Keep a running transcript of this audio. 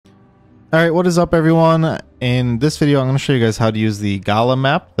Alright, what is up everyone? In this video I'm going to show you guys how to use the Gala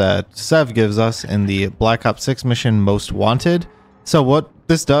map that Sev gives us in the Black Ops 6 mission Most Wanted. So what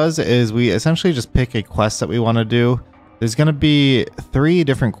this does is we essentially just pick a quest that we want to do. There's going to be 3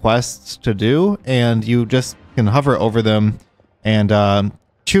 different quests to do, and you just can hover over them and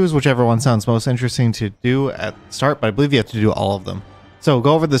choose whichever one sounds most interesting to do at the start, but I believe you have to do all of them. So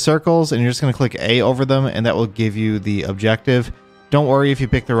go over the circles and you're just going to click A over them and that will give you the objective. Don't worry if you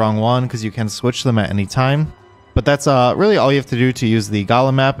pick the wrong one because you can switch them at any time. But that's really all you have to do to use the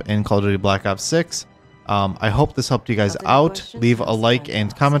Gala map in Call of Duty Black Ops 6. I hope this helped you guys out. Leave a like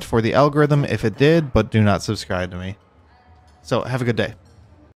and comment for the algorithm if it did, but do not subscribe to me. So have a good day.